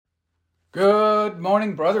Good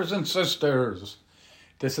morning, brothers and sisters.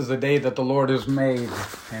 This is a day that the Lord has made,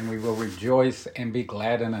 and we will rejoice and be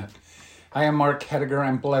glad in it. I am Mark Hediger.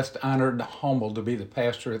 I'm blessed, honored, and humbled to be the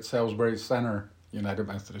pastor at Salisbury Center United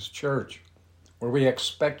Methodist Church, where we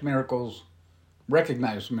expect miracles,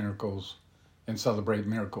 recognize miracles, and celebrate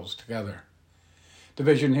miracles together. The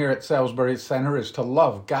vision here at Salisbury Center is to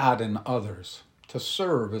love God and others, to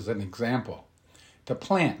serve as an example, to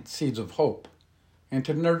plant seeds of hope, and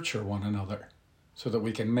to nurture one another so that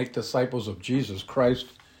we can make disciples of Jesus Christ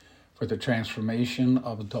for the transformation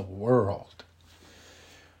of the world.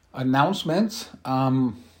 Announcements.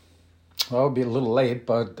 It'll be a little late,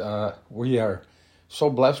 but we are so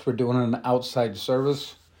blessed. We're doing an outside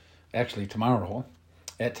service, actually tomorrow,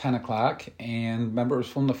 at 10 o'clock, and members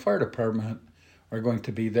from the fire department are going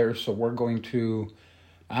to be there, so we're going to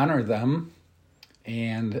honor them,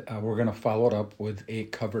 and we're going to follow it up with a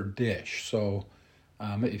covered dish. So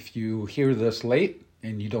if you hear this late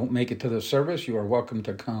and you don't make it to the service, you are welcome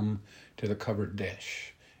to come to the covered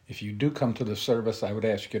dish. If you do come to the service, I would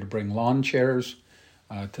ask you to bring lawn chairs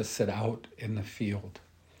to sit out in the field.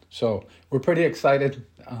 So we're pretty excited.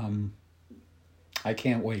 I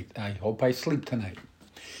can't wait. I hope I sleep tonight.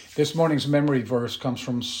 This morning's memory verse comes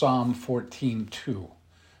from Psalm 14:2.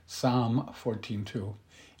 Psalm 14:2.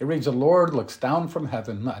 It reads, "The Lord looks down from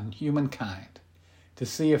heaven on humankind to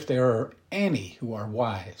see if there are any who are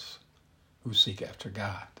wise, who seek after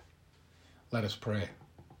God." Let us pray.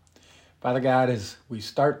 Father God, as we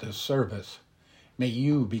start this service, may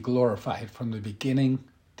you be glorified from the beginning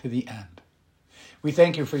to the end. We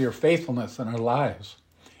thank you for your faithfulness in our lives.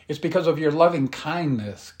 It's because of your loving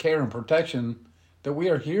kindness, care, and protection that we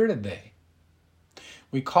are here today.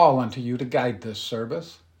 We call unto you to guide this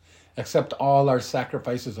service. Accept all our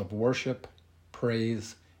sacrifices of worship,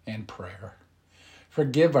 praise, and prayer.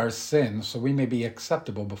 Forgive our sins so we may be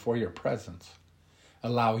acceptable before your presence.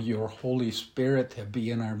 Allow your Holy Spirit to be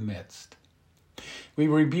in our midst. We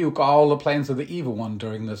rebuke all the plans of the evil one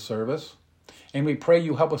during this service, and we pray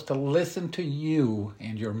you help us to listen to you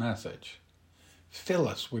and your message. Fill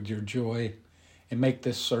us with your joy and make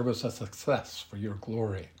this service a success for your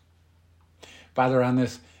glory. Father, on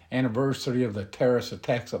this anniversary of the terrorist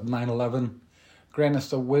attacks of 9/11, grant us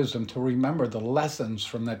the wisdom to remember the lessons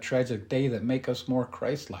from that tragic day that make us more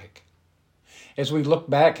Christ-like. As we look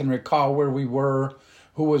back and recall where we were,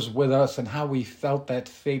 who was with us, and how we felt that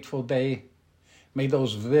fateful day, may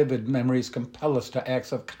those vivid memories compel us to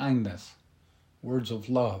acts of kindness, words of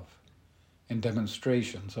love, and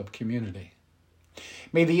demonstrations of community.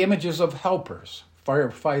 May the images of helpers,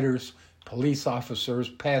 firefighters, police officers,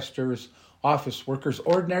 pastors, office workers,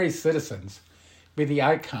 ordinary citizens, be the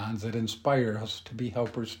icons that inspire us to be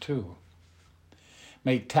helpers too.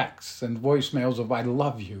 May texts and voicemails of "I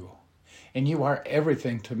love you" and "you are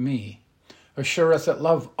everything to me" assure us that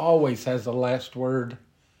love always has the last word,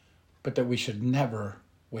 but that we should never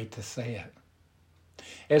wait to say it.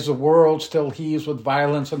 As the world still heaves with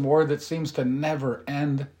violence and war that seems to never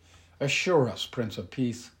end, assure us, Prince of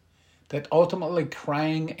Peace, that ultimately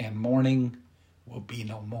crying and mourning will be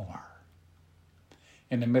no more.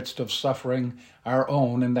 In the midst of suffering, our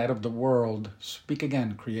own and that of the world, speak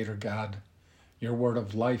again, Creator God, your word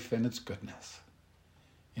of life and its goodness.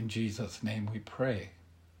 In Jesus' name we pray.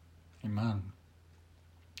 Amen.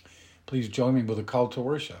 Please join me with a call to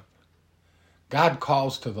worship. God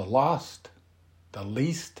calls to the lost, the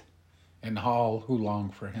least, and all who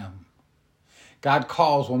long for him. God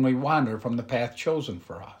calls when we wander from the path chosen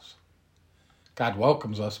for us. God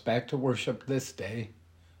welcomes us back to worship this day.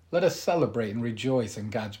 Let us celebrate and rejoice in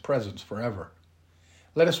God's presence forever.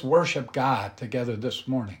 Let us worship God together this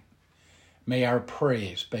morning. May our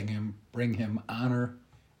praise bring him honor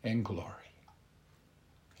and glory.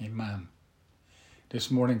 Amen.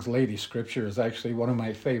 This morning's lady scripture is actually one of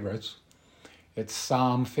my favorites. It's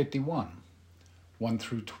Psalm 51, 1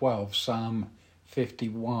 through 12. Psalm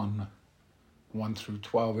 51, 1 through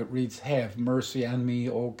 12. It reads, "Have mercy on me,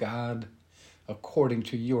 O God, according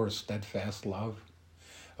to your steadfast love.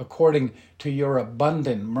 According to your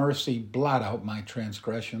abundant mercy, blot out my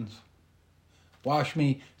transgressions. Wash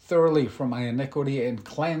me thoroughly from my iniquity and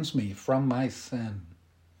cleanse me from my sin.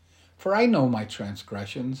 For I know my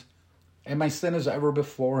transgressions, and my sin is ever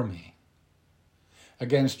before me.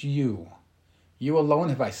 Against you alone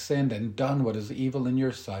have I sinned and done what is evil in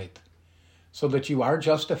your sight, so that you are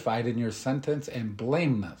justified in your sentence and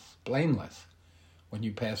blameless when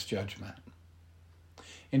you pass judgment.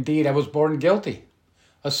 Indeed, I was born guilty,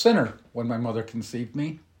 a sinner when my mother conceived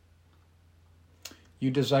me.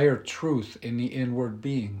 You desire truth in the inward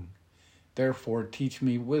being. Therefore, teach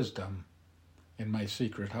me wisdom in my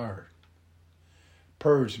secret heart.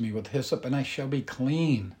 Purge me with hyssop, and I shall be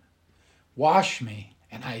clean. Wash me,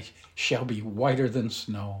 and I shall be whiter than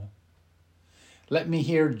snow. Let me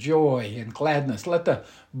hear joy and gladness. Let the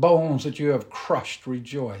bones that you have crushed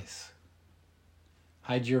rejoice.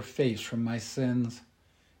 Hide your face from my sins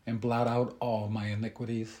and blot out all my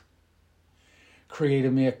iniquities. Create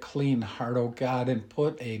in me a clean heart, O God, and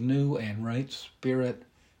put a new and right spirit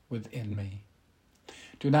within me.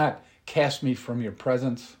 Do not cast me from your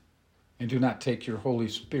presence, and do not take your Holy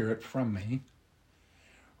Spirit from me.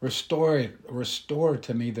 Restore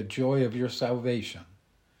to me the joy of your salvation,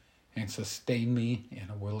 and sustain me in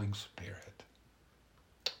a willing spirit.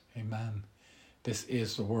 Amen. This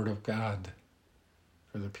is the word of God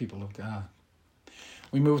for the people of God.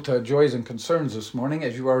 We move to joys and concerns this morning.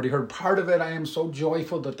 As you already heard part of it, I am so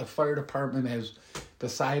joyful that the fire department has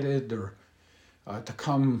decided to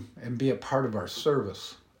come and be a part of our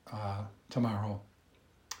service tomorrow.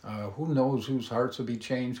 Who knows whose hearts will be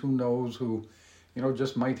changed? Who knows who,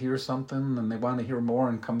 just might hear something and they want to hear more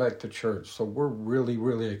and come back to church. So we're really,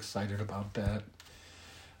 really excited about that.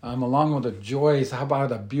 Along with the joys, how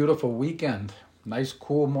about a beautiful weekend? Nice,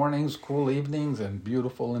 cool mornings, cool evenings, and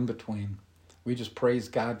beautiful in between. We just praise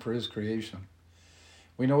God for his creation.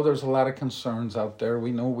 We know there's a lot of concerns out there.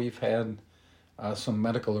 We know we've had some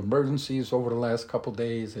medical emergencies over the last couple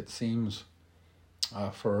days. It seems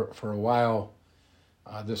for a while.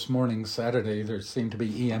 This morning, Saturday, there seemed to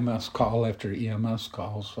be EMS call after EMS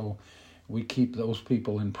call. So we keep those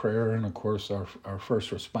people in prayer, and of course our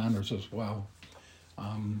first responders as well.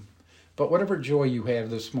 But whatever joy you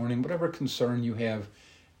have this morning, whatever concern you have,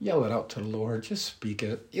 yell it out to the Lord. Just speak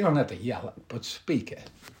it. You don't have to yell it, but speak it.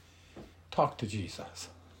 Talk to Jesus.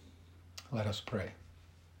 Let us pray.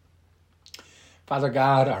 Father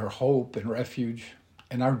God, our hope and refuge,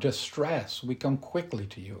 in our distress, we come quickly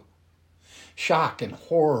to you. Shock and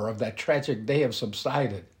horror of that tragic day have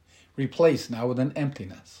subsided, replaced now with an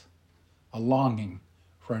emptiness, a longing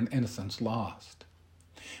for an innocence lost.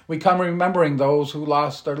 We come remembering those who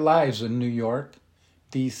lost their lives in New York,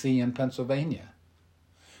 D.C., and Pennsylvania.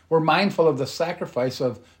 We're mindful of the sacrifice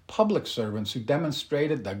of public servants who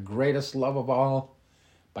demonstrated the greatest love of all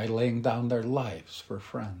by laying down their lives for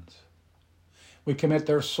friends. We commit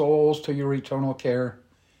their souls to your eternal care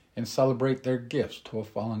and celebrate their gifts to a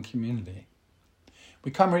fallen community.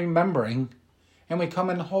 We come remembering, and we come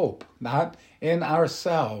in hope, not in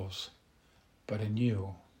ourselves, but in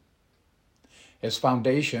you. As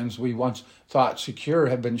foundations we once thought secure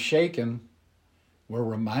have been shaken, we're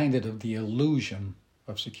reminded of the illusion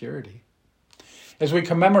of security. As we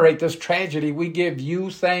commemorate this tragedy, we give you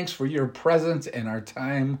thanks for your presence in our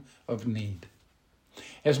time of need.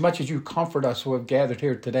 As much as you comfort us who have gathered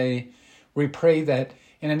here today, we pray that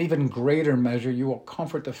in an even greater measure you will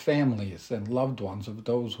comfort the families and loved ones of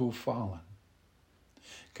those who've fallen.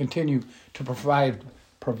 Continue to provide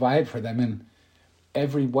for them in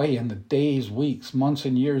every way in the days, weeks, months,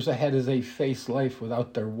 and years ahead as they face life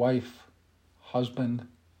without their wife, husband,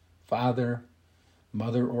 father,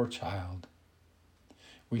 mother, or child.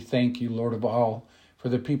 We thank you, Lord of all, for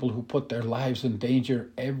the people who put their lives in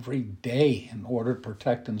danger every day in order to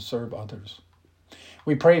protect and serve others.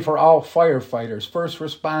 We pray for all firefighters, first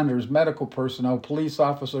responders, medical personnel, police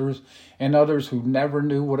officers, and others who never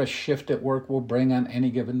knew what a shift at work will bring on any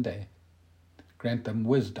given day. Grant them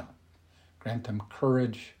wisdom, grant them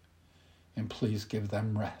courage, and please give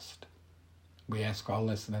them rest. We ask all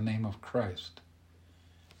this in the name of Christ.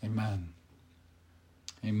 Amen.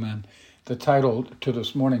 Amen. The title to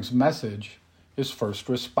this morning's message is First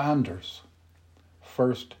Responders.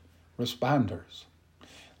 First Responders.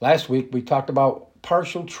 Last week we talked about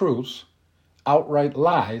partial truths, outright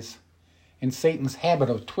lies, and Satan's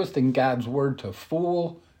habit of twisting God's word to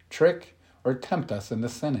fool, trick, or tempt us into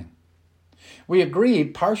sinning. We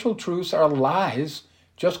agreed partial truths are lies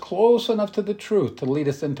just close enough to the truth to lead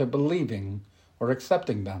us into believing or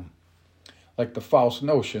accepting them, like the false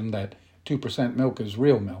notion that 2% milk is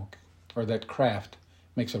real milk, or that Kraft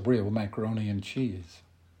makes a real macaroni and cheese.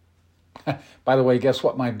 By the way, guess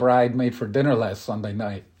what my bride made for dinner last Sunday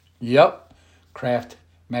night? Yep, Kraft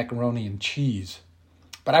macaroni and cheese.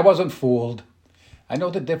 But I wasn't fooled. I know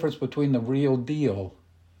the difference between the real deal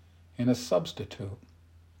and a substitute.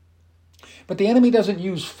 But the enemy doesn't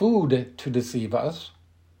use food to deceive us,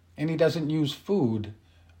 and he doesn't use food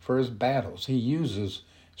for his battles. He uses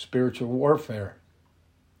spiritual warfare.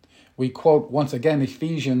 We quote once again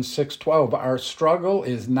Ephesians 6:12, "Our struggle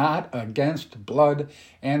is not against blood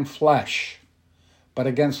and flesh, but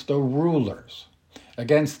against the rulers,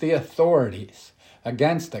 against the authorities,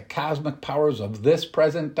 against the cosmic powers of this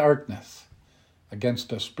present darkness, against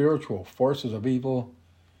the spiritual forces of evil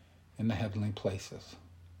in the heavenly places.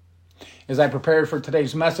 As I prepared for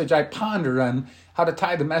today's message, I pondered on how to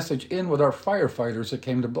tie the message in with our firefighters that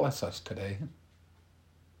came to bless us today.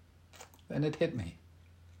 Then it hit me.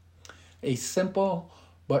 A simple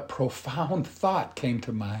but profound thought came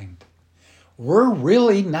to mind. We're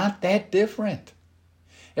really not that different.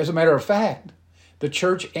 As a matter of fact, the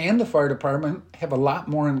church and the fire department have a lot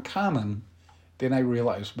more in common than I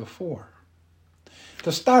realized before.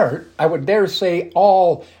 To start, I would dare say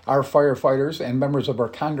all our firefighters and members of our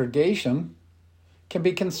congregation can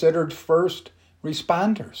be considered first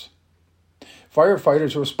responders.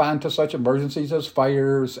 Firefighters respond to such emergencies as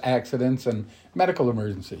fires, accidents, and medical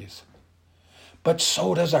emergencies. But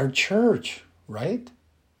so does our church, right?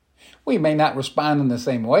 We may not respond in the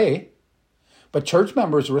same way, but church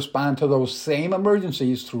members respond to those same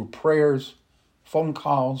emergencies through prayers, phone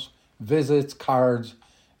calls, visits, cards,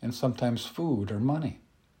 and sometimes food or money.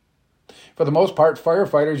 For the most part,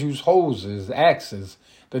 firefighters use hoses, axes,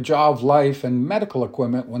 the jaw of life, and medical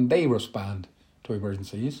equipment when they respond to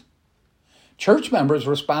emergencies. Church members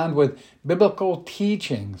respond with biblical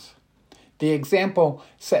teachings, the example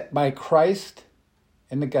set by Christ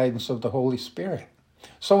and the guidance of the Holy Spirit.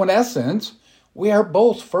 So in essence, we are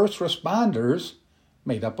both first responders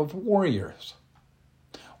made up of warriors.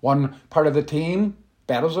 One part of the team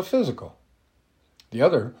battles the physical. The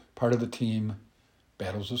other part of the team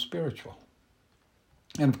battles the spiritual.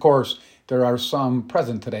 And of course, there are some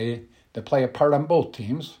present today that play a part on both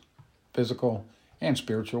teams, physical and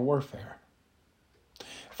spiritual warfare.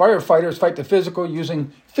 Firefighters fight the physical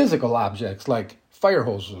using physical objects like fire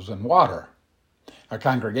hoses and water. Our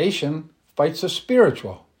congregation fights the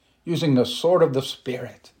spiritual using the sword of the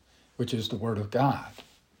Spirit, which is the Word of God.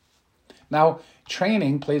 Now,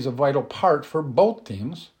 training plays a vital part for both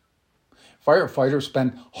teams. Firefighters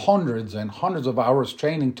spend hundreds and hundreds of hours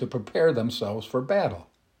training to prepare themselves for battle.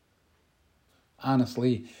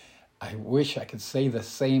 Honestly, I wish I could say the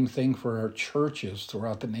same thing for our churches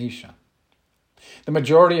throughout the nation. The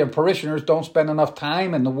majority of parishioners don't spend enough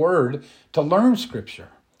time in the Word to learn Scripture,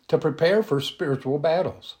 to prepare for spiritual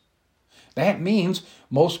battles. That means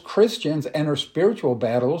most Christians enter spiritual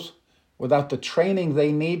battles without the training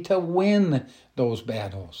they need to win those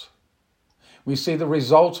battles. We see the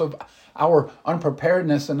results of our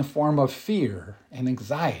unpreparedness in the form of fear and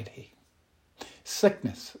anxiety,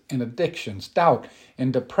 sickness and addictions, doubt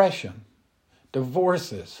and depression,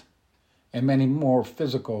 divorces, and many more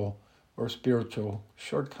physical or spiritual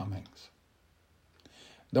shortcomings.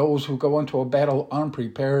 Those who go into a battle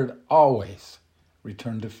unprepared always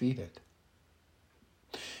return defeated.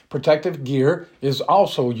 Protective gear is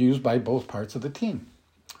also used by both parts of the team.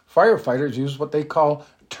 Firefighters use what they call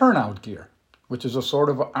turnout gear, which is a sort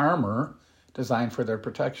of armor designed for their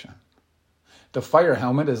protection. The fire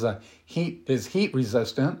helmet is heat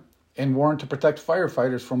resistant and worn to protect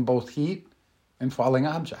firefighters from both heat and falling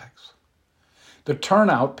objects. The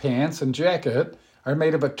turnout pants and jacket are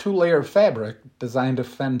made of a 2-layer fabric designed to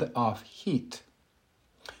fend off heat.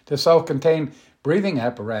 The self-contained breathing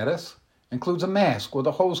apparatus includes a mask with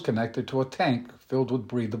a hose connected to a tank filled with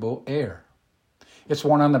breathable air. It's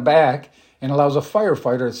worn on the back and allows a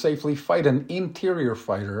firefighter to safely fight an interior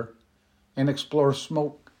fighter and explore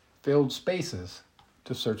smoke-filled spaces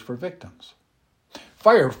to search for victims.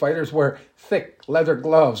 Firefighters wear thick leather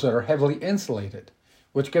gloves that are heavily insulated,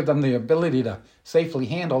 which give them the ability to safely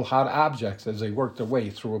handle hot objects as they work their way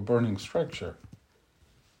through a burning structure.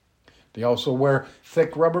 They also wear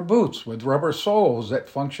thick rubber boots with rubber soles that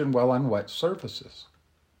function well on wet surfaces.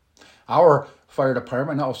 Our fire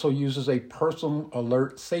department also uses a personal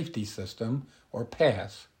alert safety system, or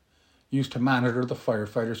PASS, used to monitor the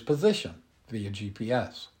firefighter's position via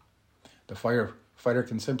GPS. The firefighter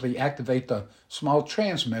can simply activate the small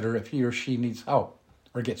transmitter if he or she needs help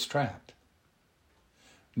or gets trapped.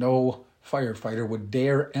 No firefighter would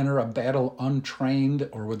dare enter a battle untrained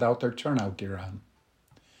or without their turnout gear on.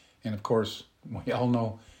 And of course, we all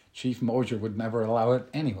know Chief Mosier would never allow it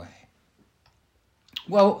anyway.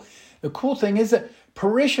 Well, the cool thing is that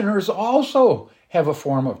parishioners also have a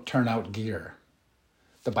form of turnout gear.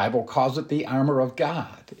 The Bible calls it the armor of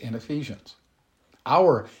God in Ephesians.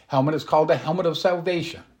 Our helmet is called the helmet of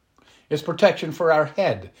salvation. It's protection for our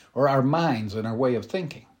head or our minds and our way of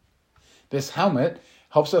thinking. This helmet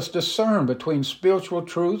helps us discern between spiritual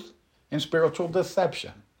truth and spiritual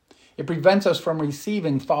deception. It prevents us from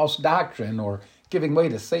receiving false doctrine or giving way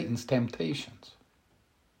to Satan's temptations.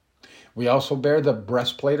 We also bear the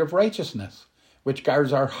breastplate of righteousness, which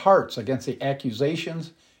guards our hearts against the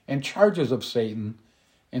accusations and charges of Satan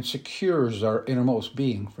and secures our innermost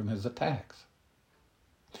being from his attacks.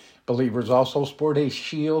 Believers also sport a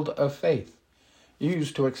shield of faith,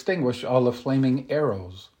 used to extinguish all the flaming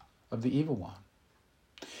arrows of the evil one.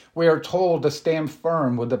 We are told to stand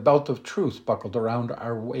firm with the belt of truth buckled around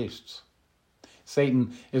our waists.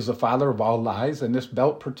 Satan is the father of all lies, and this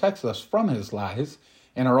belt protects us from his lies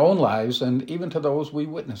in our own lives and even to those we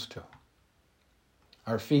witness to.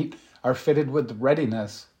 Our feet are fitted with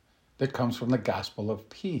readiness that comes from the gospel of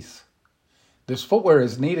peace. This footwear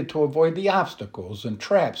is needed to avoid the obstacles and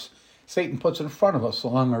traps Satan puts in front of us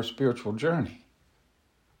along our spiritual journey.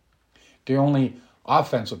 The only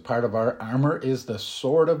offensive part of our armor is the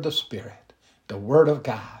sword of the Spirit, the Word of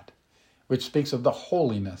God, which speaks of the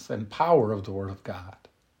holiness and power of the Word of God.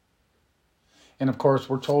 And of course,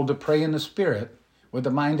 we're told to pray in the Spirit with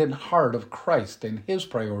the mind and heart of Christ and his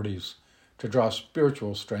priorities to draw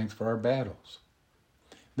spiritual strength for our battles.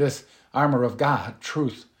 This armor of God,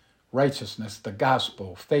 truth, righteousness, the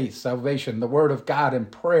gospel, faith, salvation, the Word of God, and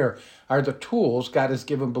prayer are the tools God has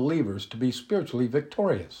given believers to be spiritually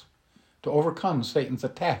victorious, to overcome Satan's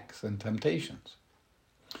attacks and temptations.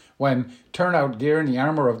 When turnout gear and the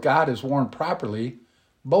armor of God is worn properly,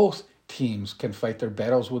 both teams can fight their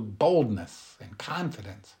battles with boldness and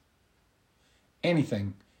confidence.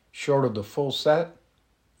 Anything short of the full set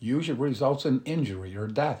usually results in injury or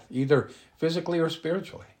death, either physically or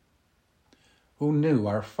spiritually. Who knew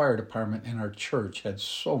our fire department and our church had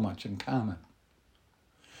so much in common?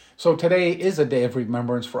 So today is a day of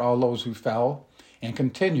remembrance for all those who fell and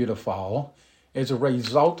continue to fall as a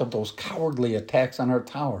result of those cowardly attacks on our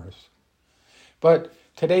towers. But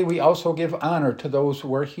today we also give honor to those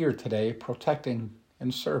who are here today protecting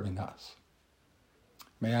and serving us.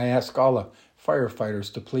 May I ask all the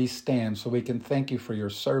firefighters to please stand so we can thank you for your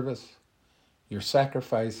service, your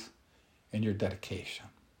sacrifice, and your dedication.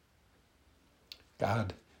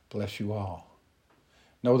 God bless you all.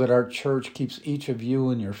 Know that our church keeps each of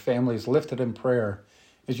you and your families lifted in prayer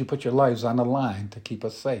as you put your lives on the line to keep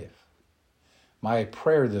us safe. My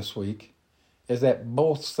prayer this week is that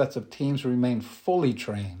both sets of teams remain fully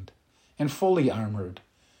trained and fully armored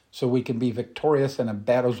so we can be victorious in the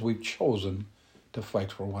battles we've chosen to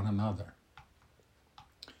fight for one another.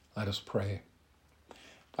 Let us pray.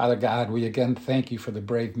 Father God, we again thank you for the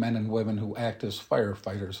brave men and women who act as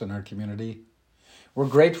firefighters in our community. We're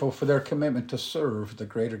grateful for their commitment to serve the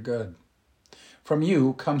greater good. From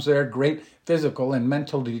you comes their great physical and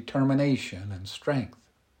mental determination and strength.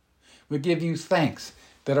 We give you thanks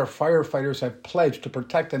that our firefighters have pledged to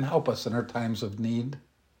protect and help us in our times of need.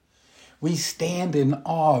 We stand in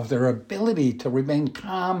awe of their ability to remain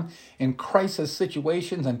calm in crisis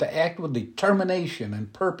situations and to act with determination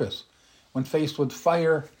and purpose when faced with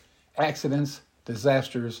fire, accidents,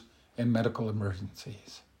 disasters, and medical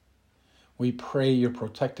emergencies. We pray your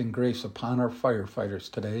protecting grace upon our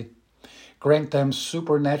firefighters today. Grant them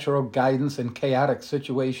supernatural guidance in chaotic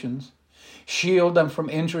situations. Shield them from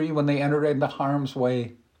injury when they enter into harm's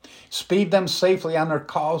way. Speed them safely on their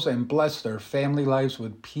calls and bless their family lives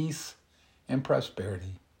with peace and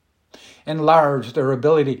prosperity. Enlarge their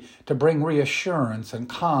ability to bring reassurance and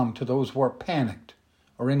calm to those who are panicked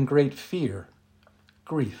or in great fear,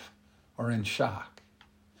 grief, or in shock.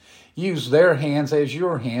 Use their hands as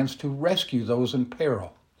your hands to rescue those in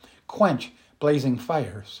peril, quench blazing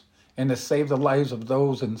fires, and to save the lives of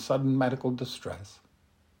those in sudden medical distress.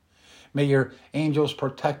 May your angels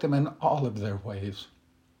protect them in all of their ways.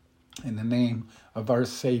 In the name of our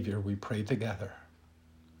Savior, we pray together.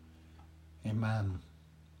 Amen.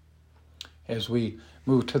 As we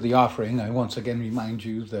move to the offering, I once again remind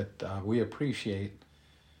you that we appreciate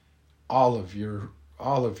all of your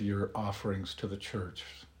offerings to the church.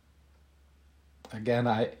 Again,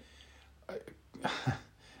 I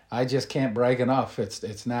just can't brag enough.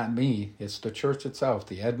 It's not me. It's the church itself,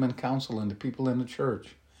 the admin council and the people in the church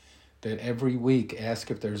that every week ask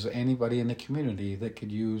if there's anybody in the community that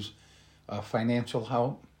could use financial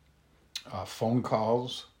help, phone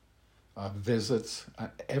calls, visits.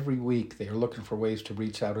 Every week they are looking for ways to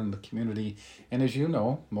reach out in the community. And as you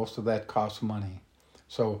know, most of that costs money.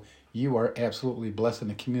 So you are absolutely blessing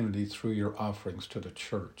the community through your offerings to the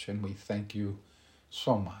church. And we thank you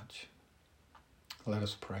so much. Let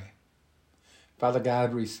us pray. Father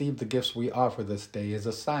God, receive the gifts we offer this day as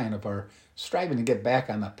a sign of our striving to get back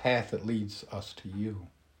on the path that leads us to you.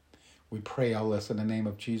 We pray all this in the name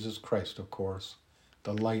of Jesus Christ, of course,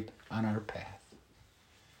 the light on our path.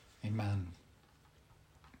 Amen.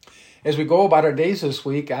 As we go about our days this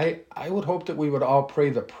week, I would hope that we would all pray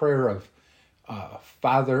the prayer of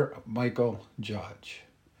Father Michael Judge.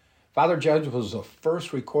 Father Judge was the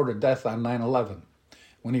first recorded death on 9/11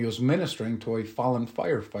 when he was ministering to a fallen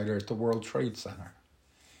firefighter at the World Trade Center.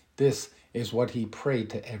 This is what he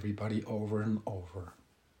prayed to everybody over and over.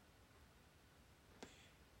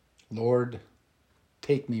 Lord,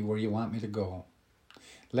 take me where you want me to go.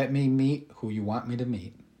 Let me meet who you want me to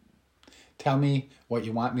meet. Tell me what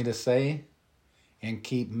you want me to say, and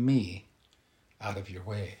keep me out of your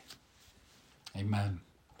way. Amen.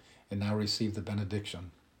 And now receive the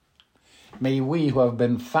benediction. May we who have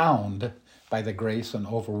been found by the grace and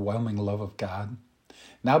overwhelming love of God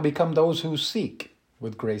now become those who seek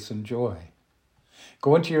with grace and joy.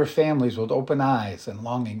 Go into your families with open eyes and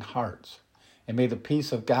longing hearts, and may the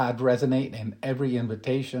peace of God resonate in every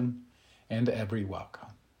invitation and every welcome.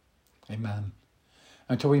 Amen.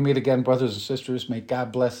 Until we meet again, brothers and sisters, may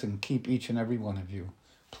God bless and keep each and every one of you.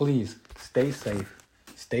 Please stay safe,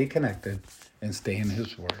 stay connected, and stay in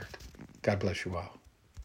His Word. God bless you all.